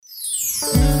Red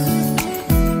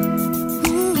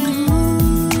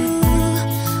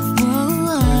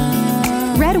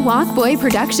Walkboy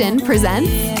Production presents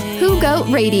Hugot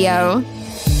Radio.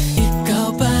 Ikaw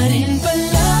pa rin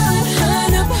pala,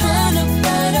 hanap-hanap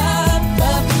para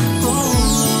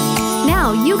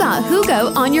Now you got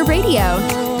Hugot on your radio.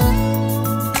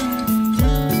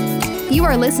 You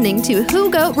are listening to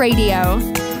Hugot Radio.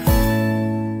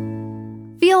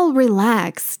 Feel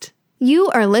relaxed.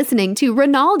 You are listening to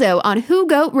Ronaldo on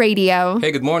Hugot Radio. Hey,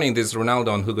 good morning. This is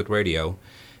Ronaldo on Hugot Radio.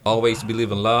 Always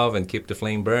believe in love and keep the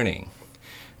flame burning.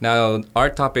 Now, our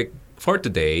topic for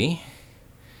today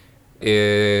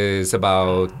is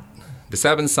about the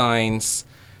 7 signs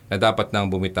na dapat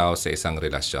nang bumitaw sa isang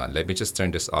relasyon. Let me just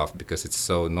turn this off because it's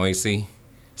so noisy.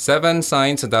 7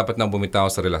 signs na dapat nang bumitaw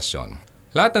sa relasyon.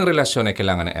 Lahat ng relasyon ay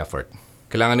kailangan ng effort.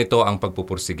 Kailangan nito ang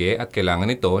pagpupursige at kailangan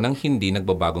nito ng hindi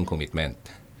nagbabagong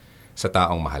commitment sa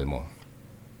taong mahal mo.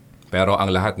 Pero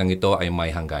ang lahat ng ito ay may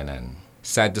hangganan.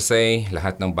 Sad to say,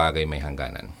 lahat ng bagay may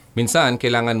hangganan. Minsan,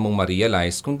 kailangan mong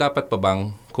ma-realize kung dapat pa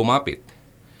bang kumapit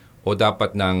o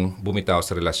dapat nang bumitaw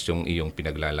sa relasyong iyong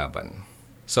pinaglalaban.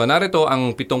 So, narito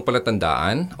ang 7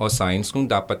 palatandaan o signs kung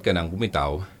dapat ka nang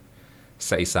bumitaw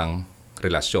sa isang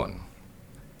relasyon.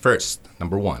 First,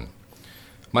 number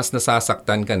 1, mas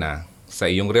nasasaktan ka na sa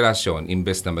iyong relasyon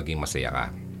imbes na maging masaya ka.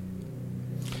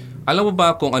 Alam mo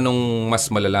ba kung anong mas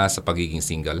malala sa pagiging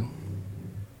single?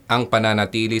 Ang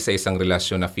pananatili sa isang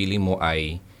relasyon na feeling mo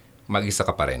ay mag-isa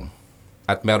ka pa rin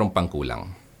at meron pang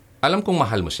kulang. Alam kong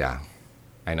mahal mo siya.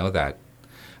 I know that.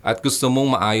 At gusto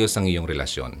mong maayos ang iyong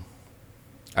relasyon.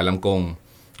 Alam kong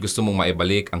gusto mong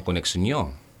maibalik ang connection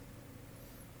niyo.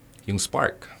 Yung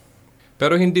spark.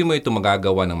 Pero hindi mo ito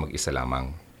magagawa ng mag-isa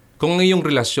lamang. Kung ang iyong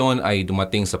relasyon ay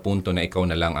dumating sa punto na ikaw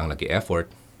na lang ang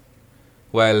nag-i-effort,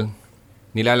 well,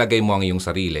 nilalagay mo ang iyong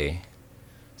sarili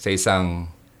sa isang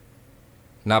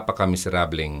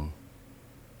napaka-miserableng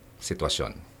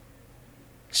sitwasyon.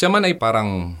 Siya man ay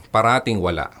parang parating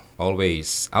wala,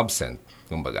 always absent,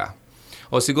 kumbaga.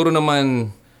 O siguro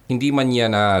naman, hindi man niya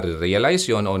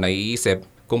na-realize yon o naiisip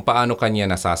kung paano kanya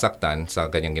nasasaktan sa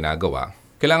ganyang ginagawa.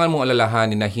 Kailangan mong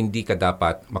alalahanin na hindi ka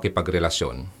dapat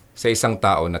makipagrelasyon sa isang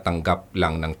tao na tanggap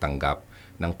lang ng tanggap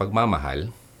ng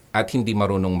pagmamahal at hindi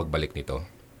marunong magbalik nito.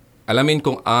 Alamin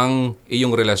kung ang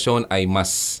iyong relasyon ay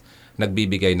mas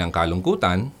nagbibigay ng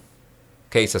kalungkutan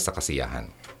kaysa sa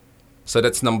kasiyahan. So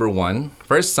that's number 1.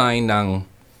 First sign ng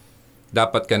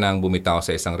dapat ka nang bumitaw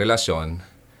sa isang relasyon.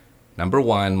 Number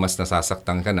 1, mas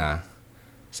nasasaktan ka na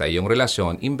sa iyong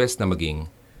relasyon imbes na maging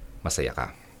masaya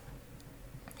ka.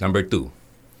 Number 2,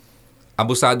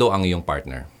 abusado ang iyong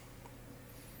partner.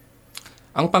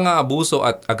 Ang pang-aabuso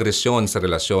at agresyon sa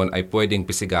relasyon ay pwedeng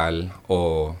pisikal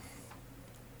o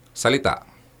salita.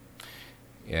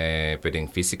 Pwedeng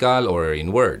physical or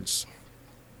in words.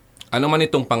 Ano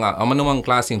mang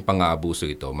klaseng pang-aabuso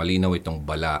ito, malinaw itong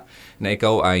bala na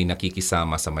ikaw ay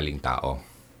nakikisama sa maling tao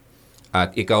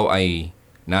at ikaw ay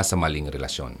nasa maling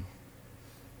relasyon.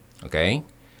 Okay?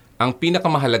 Ang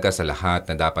pinakamahalaga sa lahat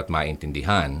na dapat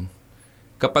maintindihan,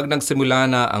 kapag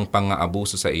nagsimula na ang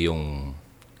pang-aabuso sa iyong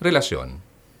relasyon,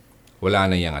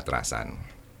 wala na yang atrasan.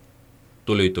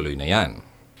 Tuloy-tuloy na yan.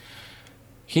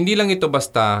 Hindi lang ito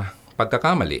basta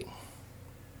pagkakamali.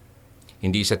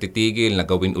 Hindi siya titigil na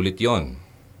gawin ulit yon.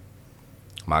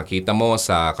 Makita mo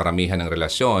sa karamihan ng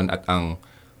relasyon at ang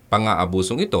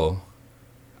pang-aabusong ito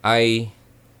ay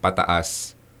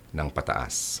pataas ng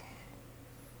pataas.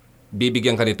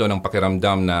 Bibigyan ka nito ng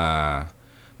pakiramdam na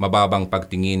mababang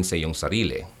pagtingin sa iyong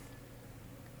sarili.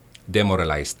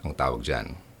 Demoralized ang tawag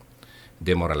dyan.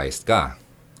 Demoralized ka.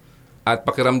 At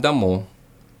pakiramdam mo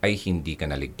ay hindi ka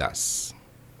naligtas.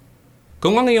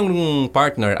 Kung ang iyong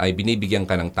partner ay binibigyan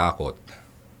ka ng takot,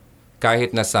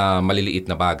 kahit na sa maliliit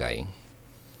na bagay,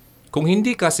 kung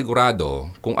hindi ka sigurado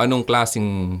kung anong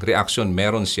klaseng reaksyon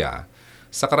meron siya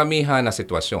sa karamihan na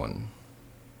sitwasyon.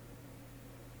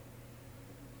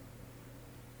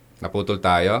 Naputol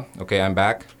tayo. Okay, I'm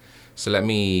back. So let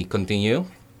me continue.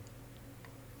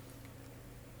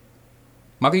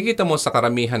 Makikita mo sa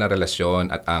karamihan na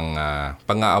relasyon at ang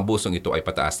pang-aabusong ito ay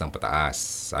pataas ng pataas.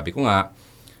 Sabi ko nga,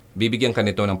 bibigyan ka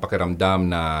nito ng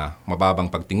pakiramdam na mababang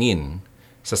pagtingin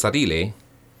sa sarili,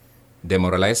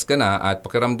 demoralize ka na at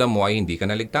pakiramdam mo ay hindi ka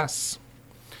naligtas.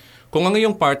 Kung ang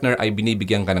iyong partner ay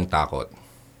binibigyan ka ng takot,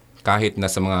 kahit na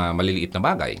sa mga maliliit na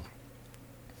bagay,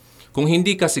 kung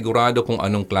hindi ka sigurado kung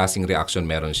anong klaseng reaksyon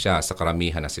meron siya sa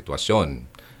karamihan na sitwasyon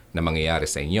na mangyayari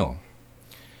sa inyo,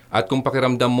 at kung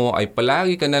pakiramdam mo ay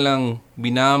palagi ka nalang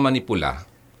binamanipula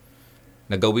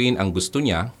na gawin ang gusto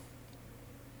niya,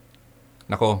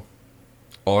 nako,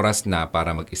 oras na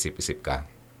para mag-isip-isip ka.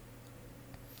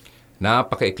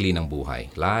 Napakaikli ng buhay.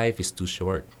 Life is too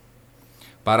short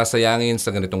para sayangin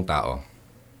sa ganitong tao.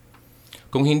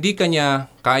 Kung hindi ka niya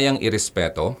kayang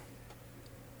irespeto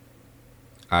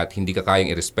at hindi ka kayang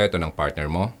irespeto ng partner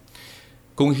mo,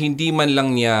 kung hindi man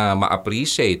lang niya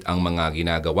ma-appreciate ang mga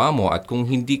ginagawa mo at kung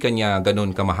hindi ka niya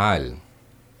ganun kamahal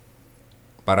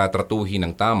para tratuhin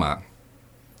ng tama,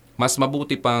 mas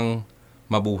mabuti pang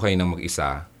mabuhay ng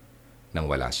mag-isa nang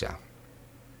wala siya.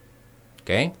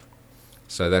 Okay?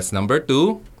 So that's number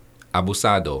 2,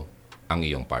 abusado ang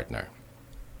iyong partner.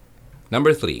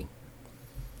 Number 3,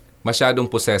 masyadong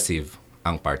possessive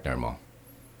ang partner mo.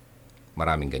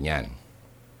 Maraming ganyan.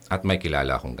 At may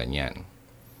kilala akong ganyan.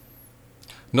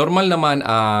 Normal naman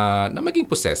na maging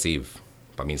possessive.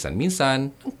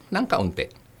 Paminsan-minsan, ng kaunti,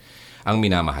 ang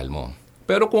minamahal mo.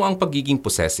 Pero kung ang pagiging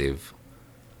possessive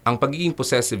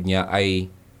niya ay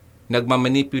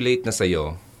nagmamanipulate na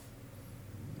sa'yo,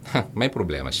 may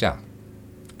problema siya.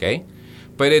 Okay?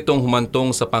 Pwede itong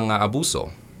humantong sa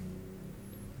pang-aabuso.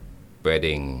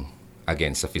 Pwedeng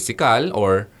against sa physical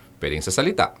or pwedeng sa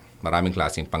salita. Maraming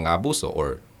klaseng pang-aabuso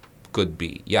or could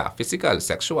be, physical,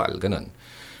 sexual, ganun.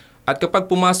 At kapag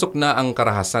pumasok na ang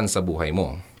karahasan sa buhay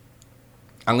mo,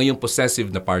 ang iyong possessive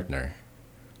na partner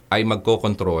ay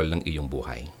magkokontrol ng iyong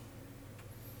buhay.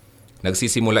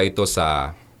 Nagsisimula ito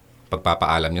sa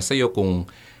pagpapaalam niya sa iyo kung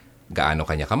gaano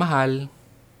kanya kamahal.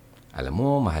 Alam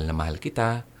mo, mahal na mahal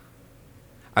kita.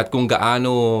 At kung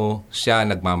gaano siya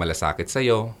nagmamalasakit sa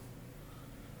iyo,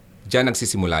 diyan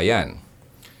nagsisimula yan.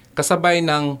 Kasabay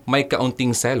ng may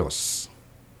kaunting selos.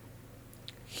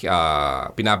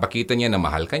 Pinapakita niya na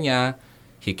mahal ka niya,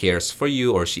 he cares for you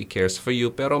or she cares for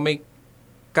you, pero may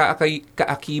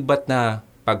kaakibat na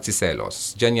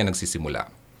pagsiselos. Diyan yan nagsisimula.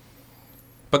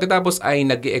 Pagkatapos ay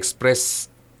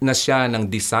nag-i-express na siya ng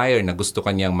desire na gusto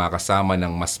kanyang makasama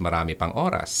ng mas marami pang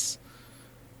oras.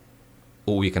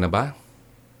 Uuwi ka na ba?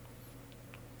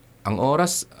 Ang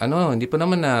oras, hindi pa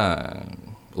naman na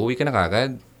uwi ka na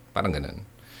kagad. Parang ganun.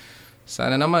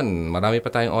 Sana naman, marami pa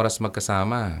tayong oras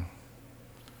magkasama.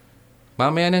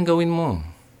 Mamaya na ang gawin mo.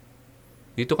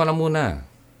 Dito ka na muna.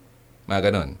 Mga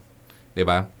ganun.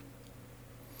 Diba?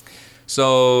 So,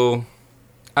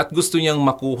 at gusto niyang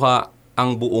makuha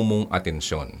ang buo mong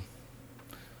atensyon.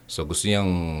 So, gusto niyang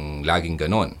laging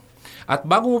ganun. At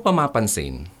bago mo pa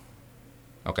mapansin,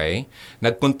 okay,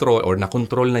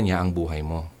 nakontrol na niya ang buhay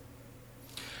mo.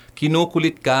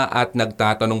 Kinukulit ka at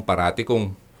nagtatanong parati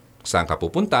kung saan ka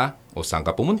pupunta o saan ka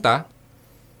pumunta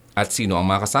at sino ang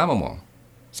mga kasama mo.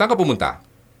 Saan ka pumunta?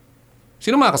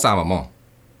 Sino mga kasama mo?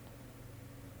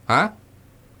 Ha?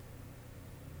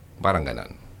 Parang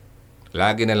ganon.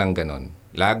 Lagi na lang ganon.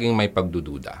 Laging may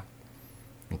pagdududa.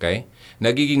 Okay?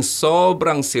 Nagiging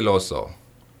sobrang siloso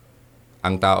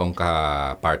ang taong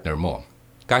ka-partner mo.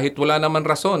 Kahit wala naman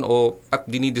rason at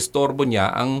dinidistorbo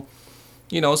niya ang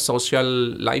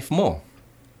social life mo,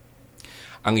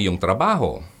 ang iyong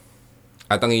trabaho,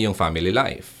 at ang iyong family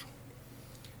life.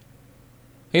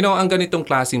 Ang ganitong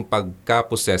klaseng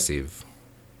pagka-possessive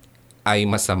ay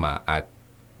masama at,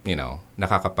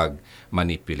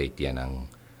 nakakapag-manipulate yan ng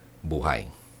buhay.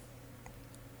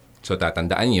 So,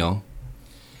 tatandaan nyo,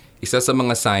 isa sa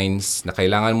mga signs na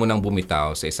kailangan mo nang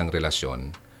bumitaw sa isang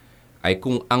relasyon ay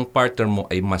kung ang partner mo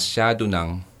ay masyado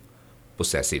ng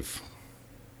possessive.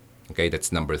 Okay,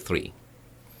 that's number 3.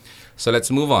 So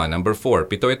let's move on. Number 4.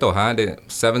 Pito ito ha. 7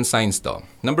 signs to.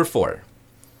 Number 4.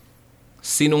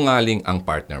 Sinungaling ang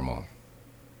partner mo.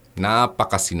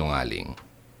 Napakasinungaling.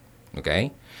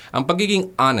 Okay? Ang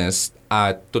pagiging honest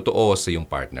at totoo sa iyong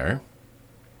partner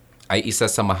ay isa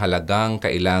sa mahalagang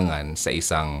kailangan sa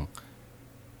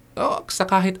sa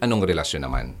kahit anong relasyon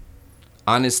naman.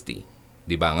 Honesty.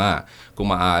 Di ba nga?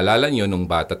 Kung maaalala nyo nung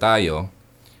bata tayo,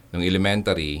 nung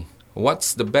elementary,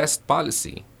 what's the best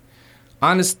policy?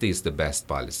 Honesty is the best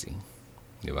policy.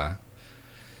 Di ba?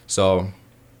 So,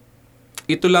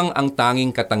 ito lang ang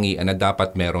tanging katangian na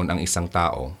dapat meron ang isang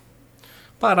tao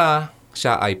para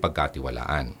siya ay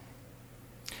pagkatiwalaan.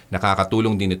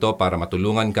 Nakakatulong din ito para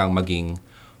matulungan kang maging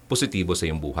positibo sa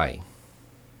iyong buhay.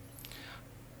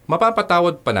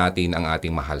 Mapapatawad pa natin ang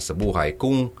ating mahal sa buhay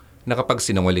kung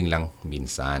nakapagsinungaling lang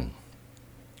minsan.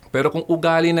 Pero kung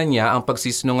ugali na niya ang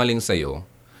pagsisinungaling sa iyo,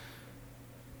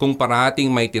 kung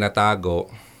parating may tinatago,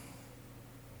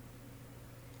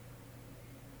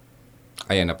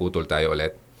 ayan, naputol tayo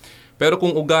ulit. Pero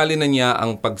kung ugali na niya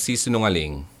ang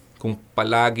pagsisinungaling, kung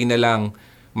palagi na lang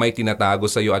may tinatago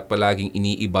sa iyo at palaging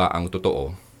iniiba ang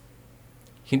totoo,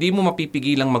 hindi mo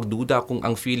mapipigilang magduda kung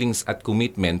ang feelings at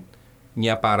commitment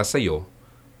niya para sa iyo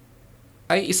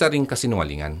ay isa ring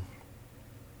kasinungalingan.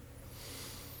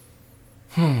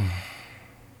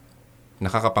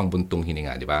 Nakakapangbuntong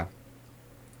hininga, di ba?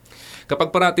 Kapag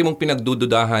parati mong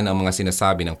pinagdududahan ang mga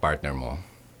sinasabi ng partner mo,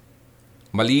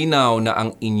 malinaw na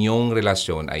ang inyong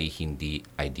relasyon ay hindi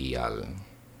ideal.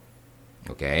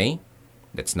 Okay?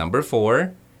 That's number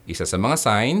 4. Isa sa mga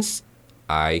signs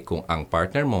ay kung ang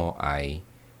partner mo ay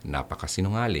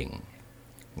napakasinungaling.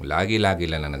 Lagi-lagi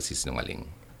lang na nagsisinungaling.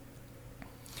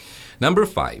 Number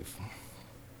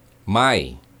 5.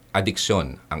 May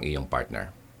addiction ang iyong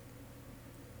partner.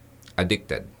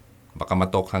 Addicted. Baka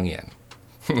matokhang yan.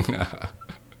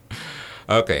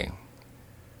 Okay.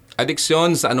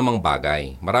 Addiction sa anumang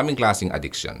bagay. Maraming klaseng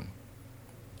addiction.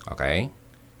 Okay?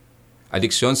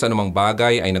 Addiction sa anumang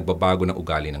bagay ay nagbabago ng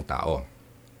ugali ng tao.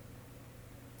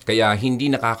 Kaya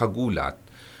hindi nakakagulat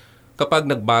kapag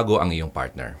nagbago ang iyong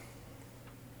partner.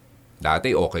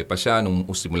 Dati okay pa siya nung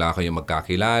simula kayo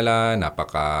magkakilala,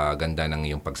 napakaganda ng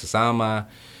iyong pagsasama.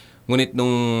 Ngunit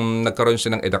nung nagkaroon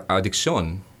siya ng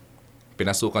addiction,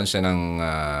 pinasukan siya ng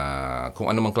kung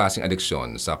anumang klaseng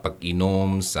addiction sa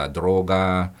pag-inom, sa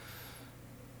droga.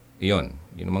 Yun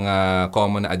yung mga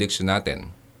common na addiction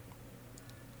natin.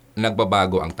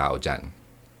 Nagbabago ang tao dyan.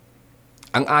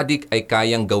 Ang addict ay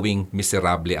kayang gawing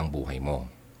miserable ang buhay mo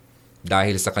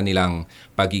dahil sa kanilang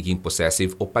pagiging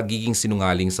possessive o pagiging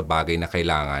sinungaling sa bagay na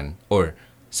kailangan or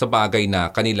sa bagay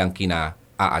na kanilang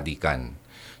kina-aadikan.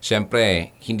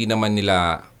 Siyempre, hindi naman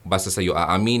nila basta sa iyo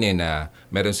aaminin na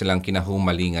meron silang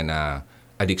kinahumalingan na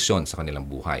addiction sa kanilang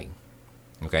buhay.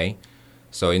 Okay?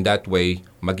 So, in that way,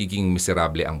 magiging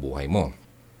miserable ang buhay mo.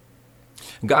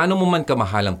 Gaano mo man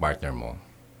kamahal ang partner mo,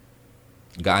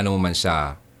 gaano mo man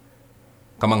siya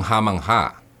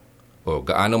kamangha-mangha, o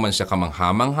gaano man siya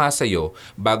kamangha-mangha sa iyo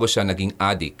bago siya naging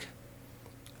addict,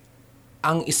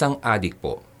 ang isang addict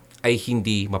po ay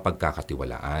hindi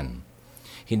mapagkakatiwalaan.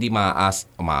 Hindi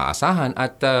maaasahan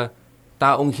at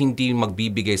taong hindi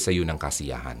magbibigay sa iyo ng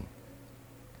kasiyahan.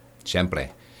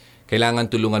 Siyempre, kailangan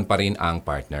tulungan pa rin ang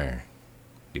partner.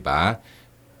 Diba?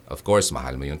 Of course,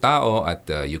 mahal mo yung tao at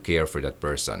you care for that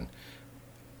person.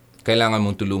 Kailangan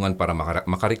mong tulungan para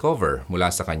makarecover mula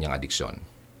sa kanyang addiction.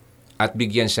 At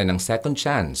bigyan siya ng second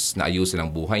chance na ayusin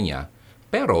ang buhay niya.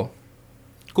 Pero,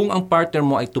 kung ang partner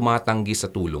mo ay tumatanggi sa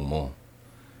tulong mo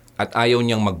at ayaw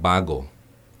niyang magbago,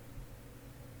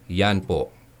 yan po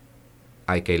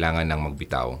ay kailangan ng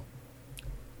magbitaw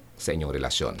sa inyong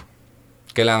relasyon.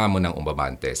 Kailangan mo ng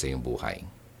umabante sa iyong buhay.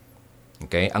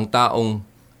 Okay? Ang taong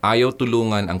ayaw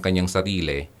tulungan ang kanyang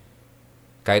sarili,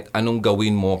 kahit anong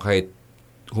gawin mo, kahit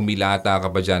humilata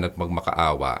ka pa dyan at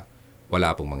magmakaawa, wala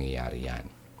pong mangyayari yan.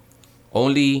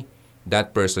 Only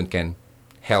that person can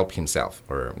help himself.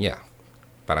 Or,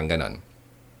 parang ganon.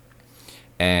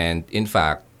 And, in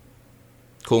fact,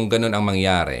 kung ganon ang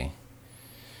mangyari,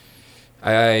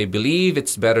 I believe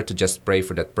it's better to just pray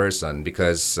for that person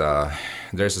because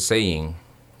there's a saying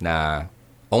na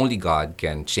only God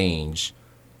can change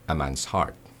a man's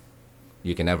heart.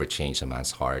 You can never change a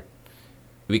man's heart.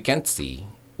 We can't see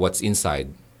what's inside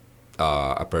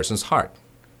a person's heart.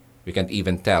 We can't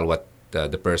even tell what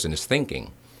the person is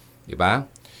thinking. Diba?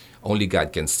 Only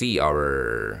God can see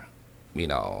our,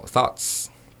 thoughts.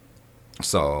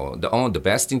 So, the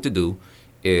best thing to do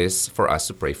is for us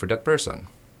to pray for that person.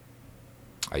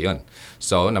 Ayun.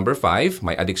 So, number 5,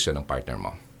 may addiction ng partner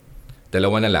mo. 2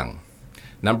 na lang.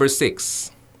 Number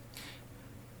 6,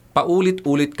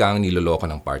 paulit-ulit kang niloloko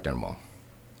ng partner mo.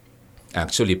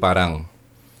 Actually, parang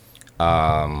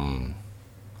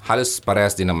halos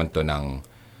parehas din naman to ng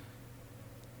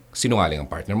sinungaling ang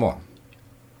partner mo.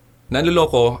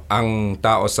 Nanloloko ang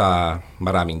tao sa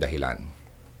maraming dahilan.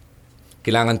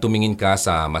 Kailangan tumingin ka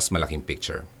sa mas malaking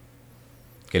picture.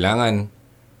 Kailangan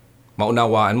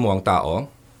maunawaan mo ang tao.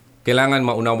 Kailangan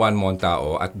maunawaan mo ang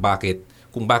tao at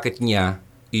kung bakit niya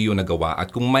iyon nagawa at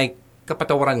kung may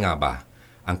kapatawaran nga ba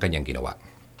ang kanyang ginawa.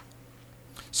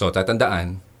 So,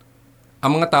 tatandaan,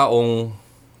 ang mga taong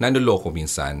nanloloko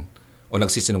minsan o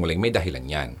nagsisinungaling, may dahilan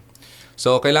yan.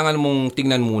 So, kailangan mong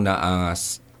tingnan muna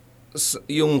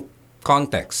yung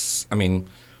context.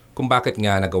 Kung bakit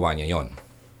nga nagawa niya yon.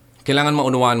 Kailangan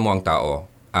maunawaan mo ang tao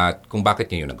at kung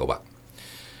bakit niya yun nagawa.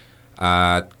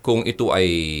 At kung ito ay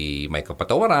may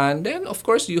kapatawaran, then of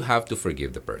course you have to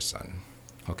forgive the person.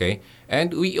 Okay?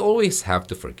 And we always have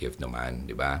to forgive naman,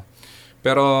 di ba?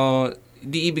 Pero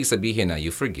di ibig sabihin na you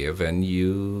forgive and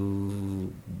you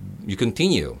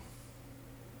continue.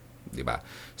 Di ba?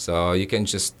 So you can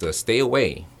just stay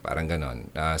away, parang ganon.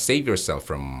 Save yourself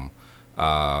from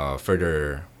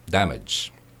further damage.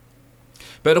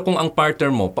 Pero kung ang partner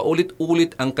mo,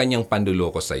 paulit-ulit ang kanyang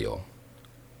panluloko sa'yo,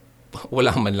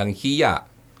 wala man lang hiya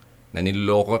na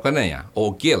niloloko ka na niya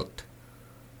o guilt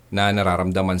na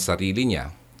nararamdaman sa sarili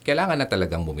niya, kailangan na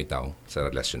talagang bumitaw sa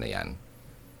relasyon na yan.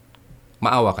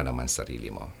 maawa ka naman sa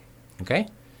sarili mo. Okay?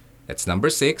 That's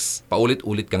number 6.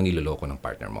 Paulit-ulit kang niloloko ng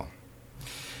partner mo.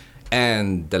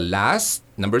 And the last,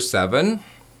 number 7,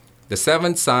 the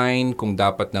 7th sign kung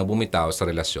dapat na bumitaw sa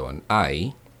relasyon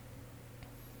ay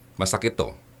masakit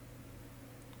to.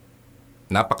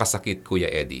 Napakasakit, Kuya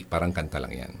Eddie. Parang kanta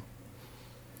lang yan.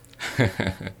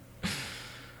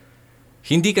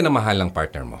 Hindi ka na mahal ng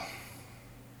partner mo.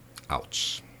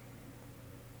 Ouch.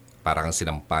 Parang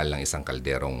sinampal ng isang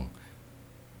kalderong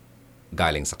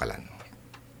galing sa kalan.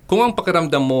 Kung ang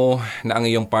pakiramdam mo na ang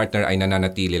iyong partner ay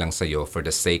nananatili lang sa'yo for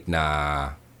the sake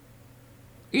na,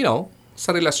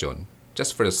 sa relasyon,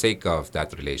 just for the sake of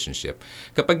that relationship,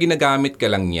 kapag ginagamit ka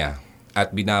lang niya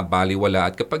at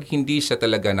binabaliwala at kapag hindi siya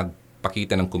talaga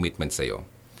nagpakita ng commitment sa'yo,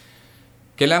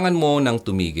 kailangan mo nang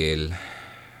tumigil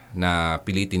na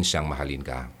pilitin siyang mahalin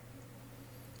ka.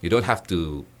 You don't have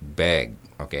to beg,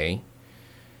 okay?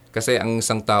 Kasi ang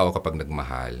isang tao kapag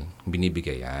nagmahal,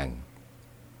 binibigay yan.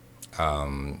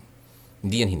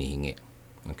 Hindi yan hinihingi.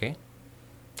 Okay?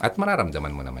 At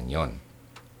mararamdaman mo naman yon.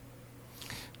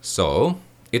 So,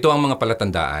 ito ang mga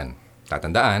palatandaan.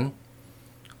 Tatandaan,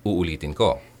 uulitin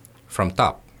ko. From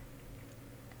top.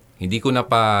 Hindi ko na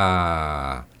pa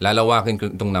lalawakin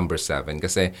itong number 7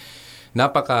 kasi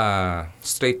napaka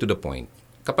straight to the point.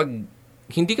 Kapag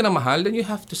hindi ka na mahal, then you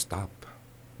have to stop.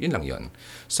 Yun lang yun.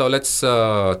 So, let's,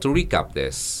 to recap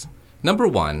this. Number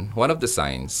 1, one of the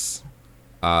signs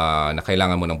na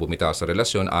kailangan mo nang bumitaw sa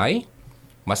relasyon ay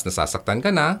mas nasasaktan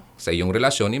ka na sa iyong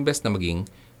relasyon imbes na maging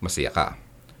masaya ka.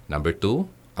 Number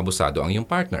 2, abusado ang iyong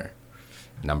partner.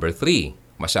 Number 3,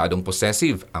 masyadong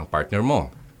possessive ang partner mo.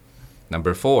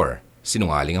 Number 4,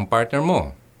 sinungaling ang partner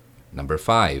mo. Number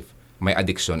 5, may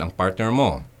addiction ang partner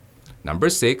mo.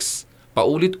 Number 6,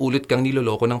 paulit-ulit kang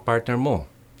niloloko ng partner mo.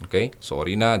 Okay?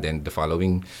 Sorry na, then the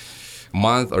following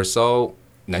month or so,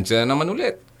 nandiyan na naman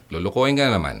ulit. Lulukoyin ka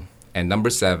na naman. And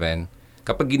number 7,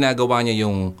 kapag ginagawa niya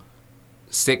yung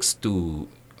 6 to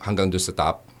hanggang doon sa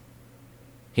top,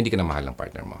 hindi ka na mahal ng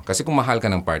partner mo. Kasi kung mahal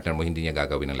ka ng partner mo, hindi niya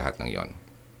gagawin ang lahat ng yon.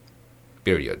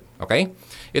 Period. Okay?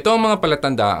 Ito ang mga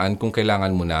palatandaan kung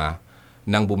kailangan mo na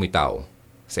nang bumitaw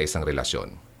sa isang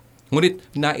relasyon. Ngunit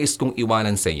nais kong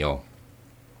iwanan sa inyo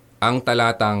ang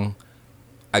talatang,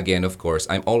 again, of course,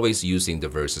 I'm always using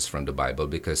the verses from the Bible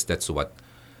because that's what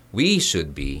we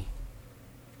should be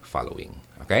following.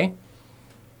 Okay?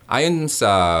 Ayon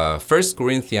sa 1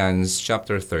 Corinthians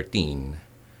chapter 13,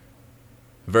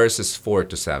 verses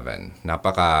 4 to 7.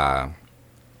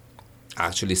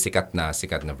 Actually, sikat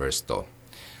na verse to.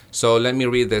 So, let me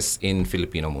read this in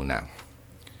Filipino muna.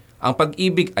 Ang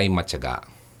pag-ibig ay matyaga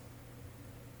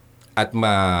at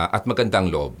magandang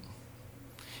loob.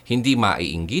 Hindi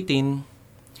maiinggitin,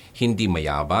 hindi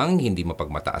mayabang, hindi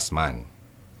mapagmataas man.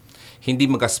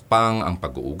 Hindi magaspang ang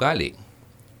pag-uugali.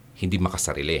 Hindi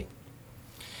makasarili.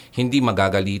 Hindi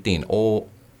magagalitin o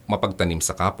mapagtanim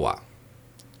sa kapwa.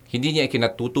 Hindi niya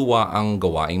ikinatutuwa ang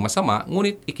gawaing masama,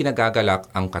 ngunit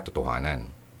ikinagagalak ang katotohanan.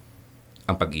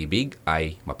 Ang pag-ibig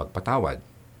ay mapagpatawad,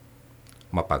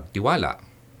 mapagtiwala,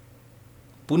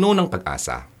 puno ng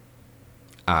pag-asa,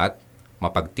 at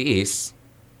mapagtiis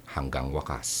hanggang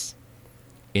wakas.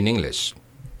 In English,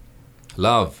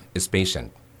 love is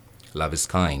patient. Love is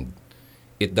kind.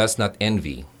 It does not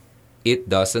envy.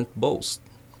 It doesn't boast.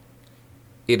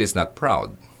 It is not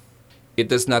proud.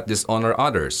 It does not dishonor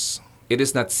others. It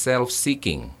is not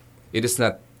self-seeking. It is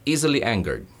not easily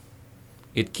angered.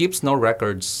 It keeps no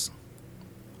records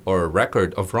or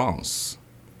record of wrongs.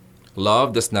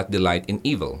 Love does not delight in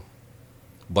evil,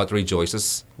 but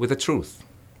rejoices with the truth.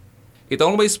 It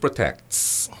always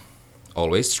protects,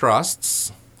 always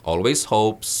trusts, always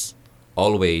hopes,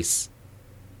 always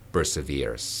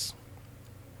perseveres.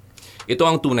 Ito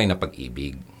ang tunay na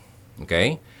pag-ibig.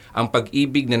 Okay? Ang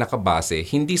pag-ibig na nakabase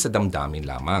hindi sa damdamin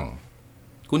lamang,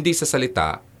 kundi sa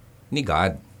salita ni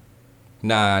God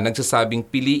na nagsasabing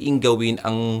piliing gawin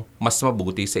ang mas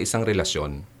mabuti sa isang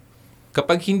relasyon.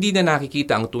 Kapag hindi na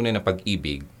nakikita ang tunay na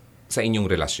pag-ibig sa inyong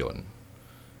relasyon,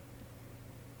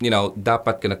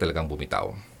 dapat ka na talagang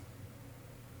bumitaw.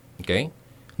 Okay?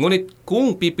 Ngunit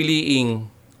kung pipiliing,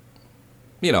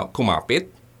 kumapit,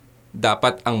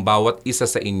 dapat ang bawat isa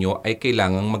sa inyo ay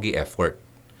kailangang mag-i-effort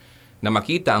na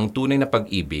makita ang tunay na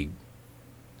pag-ibig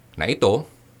na ito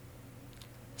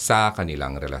sa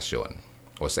kanilang relasyon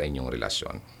o sa inyong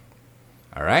relasyon.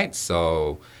 Alright?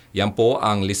 So, yan po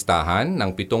ang listahan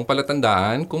ng 7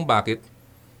 palatandaan kung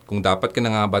dapat ka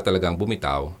na nga ba talagang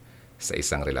bumitaw sa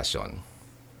isang relasyon.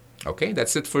 Okay,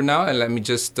 that's it for now. And let me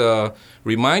just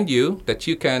remind you that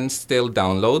you can still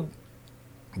download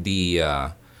the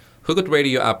Hugot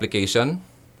Radio application.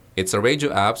 It's a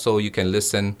radio app, so you can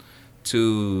listen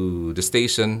to the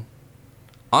station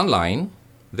online,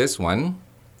 this one,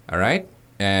 all right?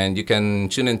 And you can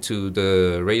tune into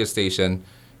the radio station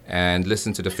and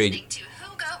listen to the Listening to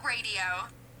Hugo Radio.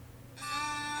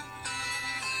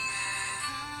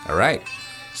 All right.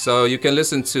 So you can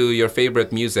listen to your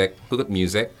favorite music, Hugot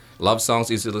music, love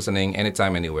songs, easy listening,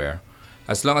 anytime, anywhere,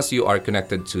 as long as you are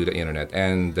connected to the internet.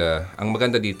 And ang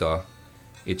maganda dito,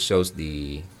 it shows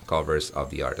the covers of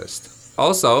the artist.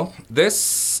 Also,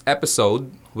 this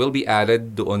episode will be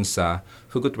added doon sa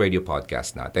Hugot Radio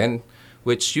podcast natin,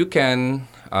 which you can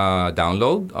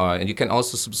download, and you can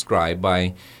also subscribe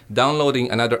by downloading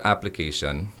another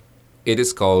application. It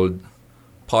is called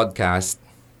Podcast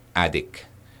Addict.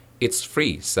 It's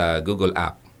free sa Google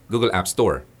App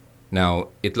Store. Now,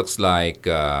 it looks like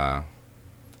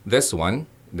this one.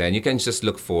 Then you can just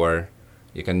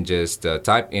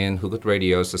type in Hugot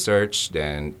Radio sa search,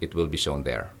 then it will be shown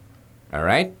there. All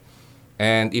right?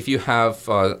 And if you have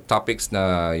topics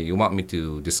na you want me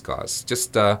to discuss,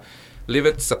 just leave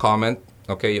it sa comment,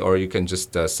 okay? Or you can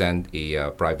just send a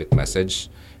private message.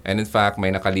 And in fact, may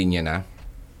nakalinya na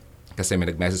kasi may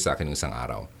nag-message sa akin ng isang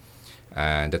araw.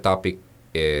 And the topic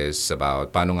is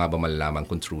about paano nga ba malalaman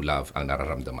kung true love ang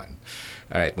nararamdaman.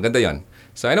 Alright, maganda yon.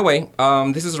 So anyway,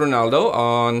 this is Ronaldo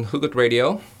on Hugot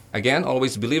Radio. Again,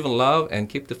 always believe in love and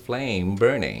keep the flame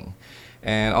burning.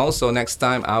 And also, next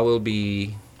time, I will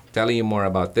be telling you more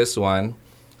about this one.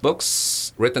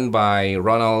 Books written by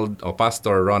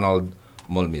Pastor Ronald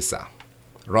Mulmisa.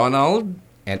 Ronald,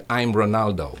 and I'm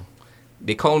Ronaldo.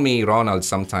 They call me Ronald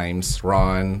sometimes,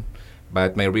 Ron,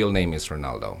 but my real name is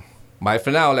Ronaldo. Bye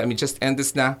for now. Let me just end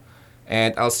this na.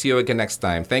 And I'll see you again next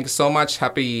time. Thank you so much.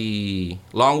 Happy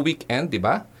long weekend, di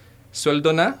ba? Sweldo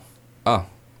na?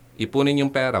 Ipunin yung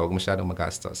pera. Huwag masyadong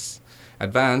magastos.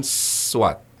 Advance,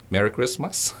 what? Merry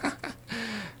Christmas?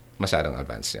 Masyadong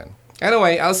advance yan.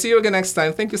 Anyway, I'll see you again next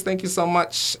time. Thank you so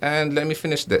much. And let me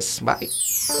finish this. Bye.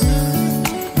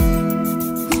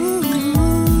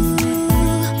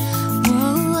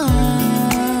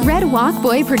 Red Walk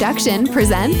Boy Production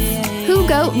presents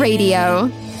Hugot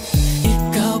Radio.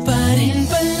 Ikaw pa rin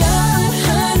pala,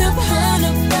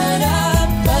 hanap-hanap para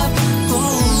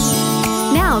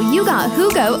Now you got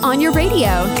Hugot on your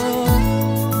radio.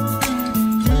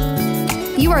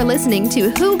 You are listening to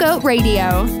Hugot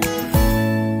Radio.